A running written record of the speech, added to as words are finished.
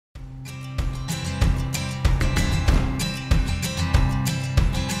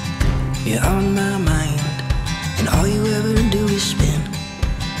You're on my mind, and all you ever do is spin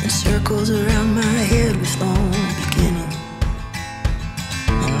in circles around my head with no beginning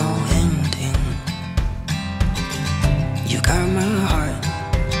and no ending. You got my heart,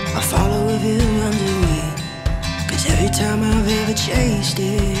 I'll follow if it runs away, 'cause every time I've ever chased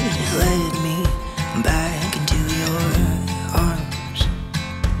it, it led me back into your arms,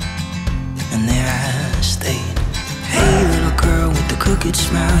 and there I stayed. Hey little girl with the crooked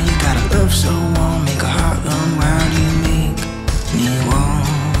smile, you got a love so warm, make a heart run wild. You make me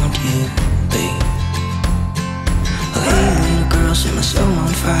want you, babe. Oh hey little girl, set my soul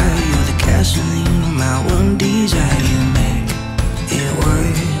on fire. You're the gasoline of my one desire. You make it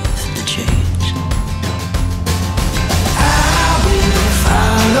worth the change. I will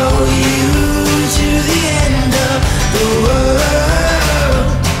follow you to the end of the world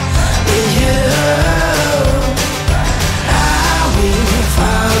with you.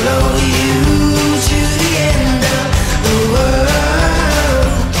 Follow you to the end of the world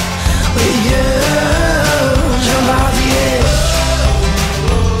with you. Jump off the edge,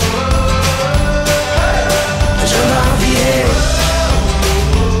 jump off the edge.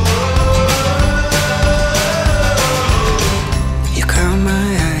 You caught my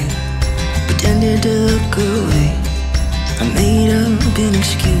eye, pretended to look away. I made up an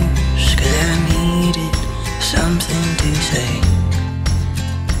excuse, 'cause I needed something to say.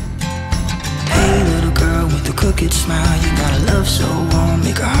 With a crooked smile, you got a love so warm,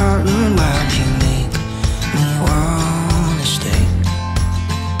 make a heart run wild. You make me wanna stay.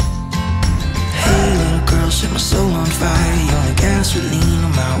 Hey little girl, set my soul on fire. You're the gasoline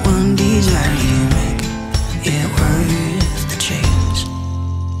of my one desire. You make it worth the change.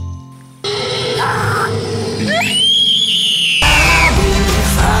 I will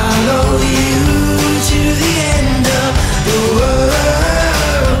follow you to the end of the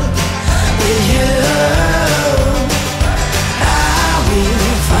world with you.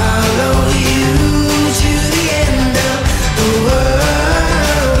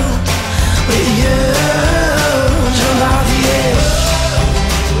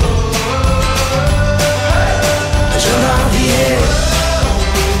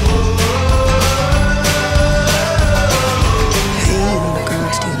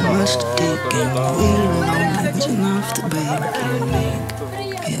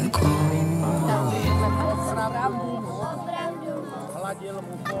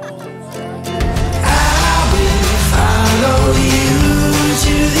 I will follow you.